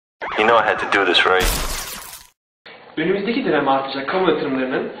You know I had to do this, right? Önümüzdeki dönem artacak kamu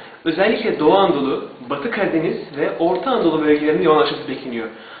yatırımlarının özellikle Doğu Anadolu, Batı Karadeniz ve Orta Anadolu bölgelerinde yoğunlaşması bekleniyor.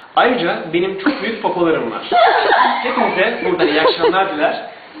 Ayrıca benim çok büyük popolarım var. Hepinize buradan iyi akşamlar diler.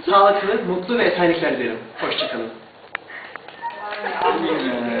 Sağlıklı, mutlu ve esenlikler dilerim. Hoşçakalın.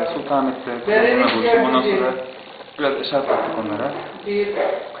 Sultanahmet'te buluştum. Ondan sonra biraz eşarp attık onlara.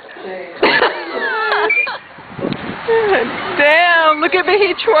 Damn, look at me,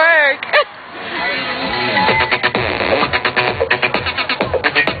 he twerk.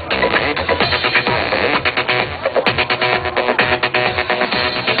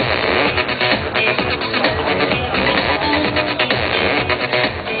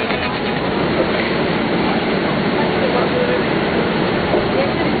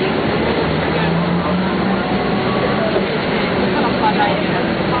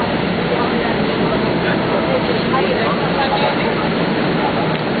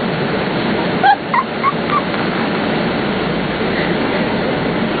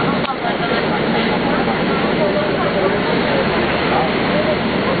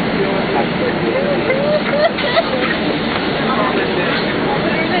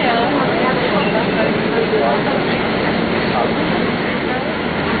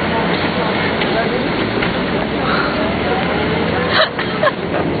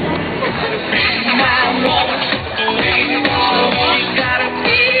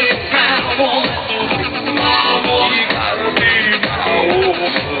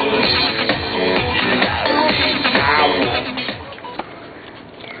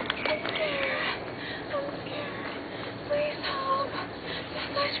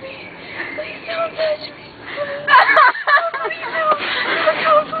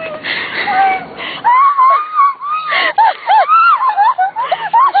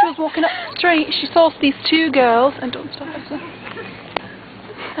 She saw these two girls, and don't stop us.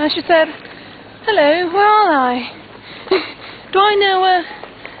 And she said, "Hello, where are I? Do I know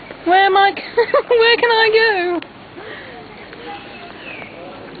where am I? Where can I go?"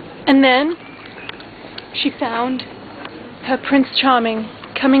 And then she found her Prince Charming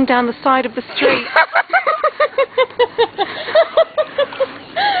coming down the side of the street.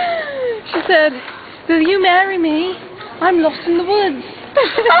 She said, "Will you marry me? I'm lost in the woods."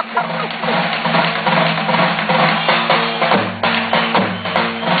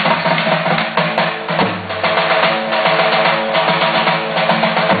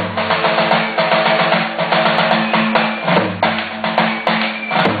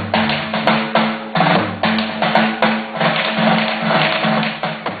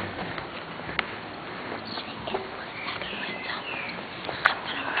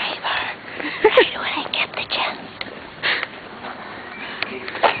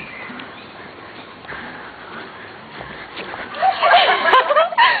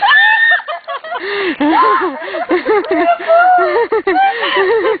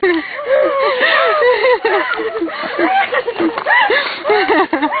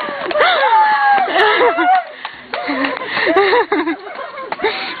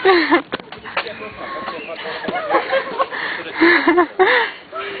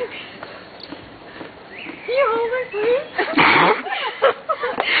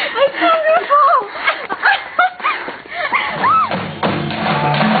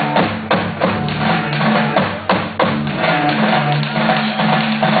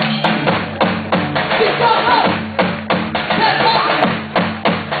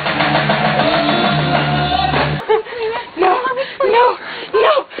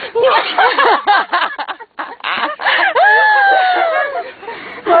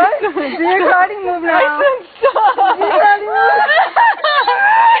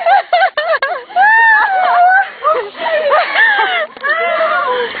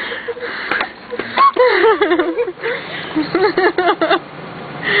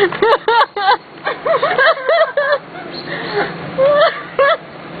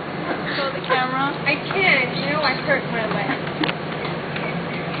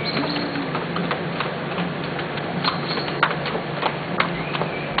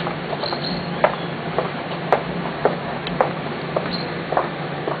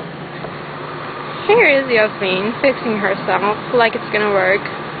 Here is Yasmin fixing herself like it's gonna work.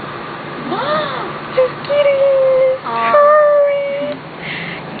 She's kitty! Sorry!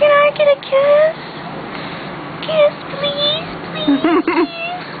 Can I get a kiss? Kiss, please, please.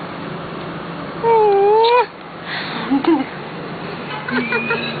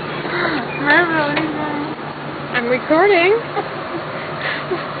 I'm recording.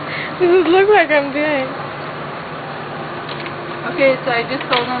 This does look like I'm doing. Okay, so I just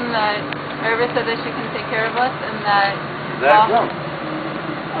told him that Irva said that she can take care of us and that... That's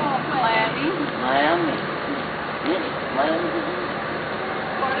Oh my Miami dediğin.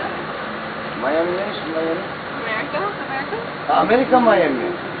 Miami neresi Miami? America? Ha, Amerika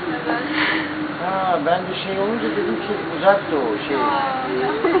Miami. Ha, ben de şey olunca dedim ki uzak doğu şey.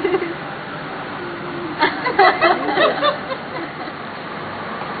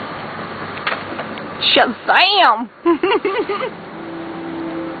 Shazam!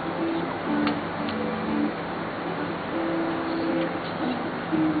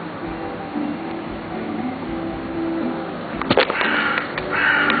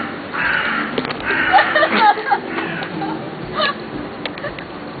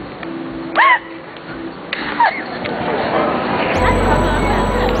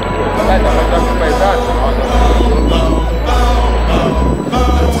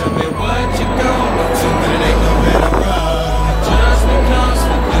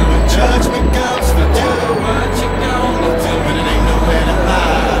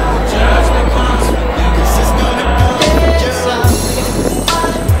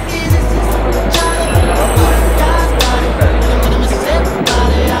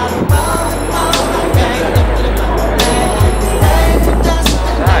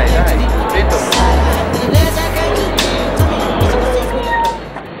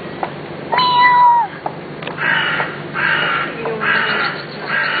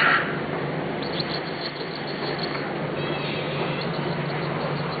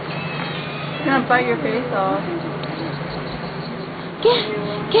 You're gonna bite your face off. Get.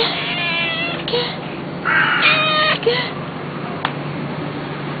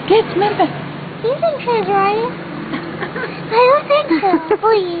 Get, Samantha. You think so, right? I don't think so.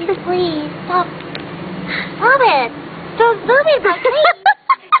 Please, stop. Stop it. Don't zoom in my face.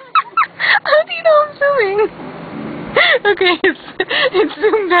 How do you know I'm zooming? Okay, it's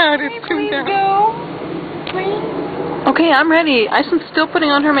zoomed out. It's zoomed out. Please. Okay, I'm ready. I'm still putting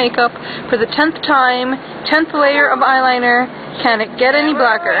on her makeup for the 10th time, 10th layer of eyeliner. Can it get any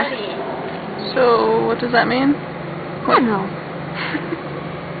blacker? So, what does that mean? I don't know.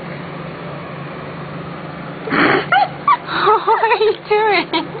 What are you doing?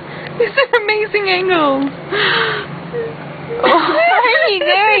 These are amazing angles. What are you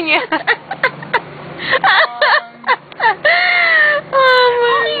doing? Oh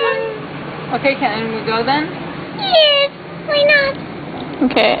my God. Okay, can we go then? Yes, why not?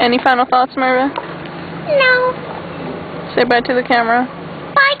 Okay, any final thoughts, Merva? No. Say bye to the camera.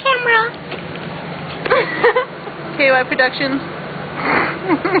 Bye, camera. KY Productions.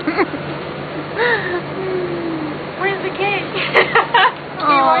 Where's the cake?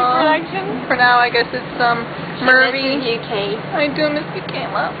 KY Productions. For now, I guess it's Mervy. UK. I do miss you,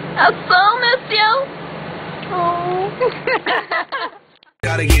 Kayla. I so miss you. Oh.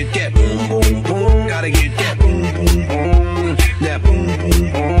 Gotta get that boom boom boom, gotta get that boom boom boom, that boom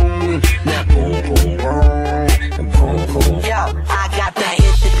boom boom.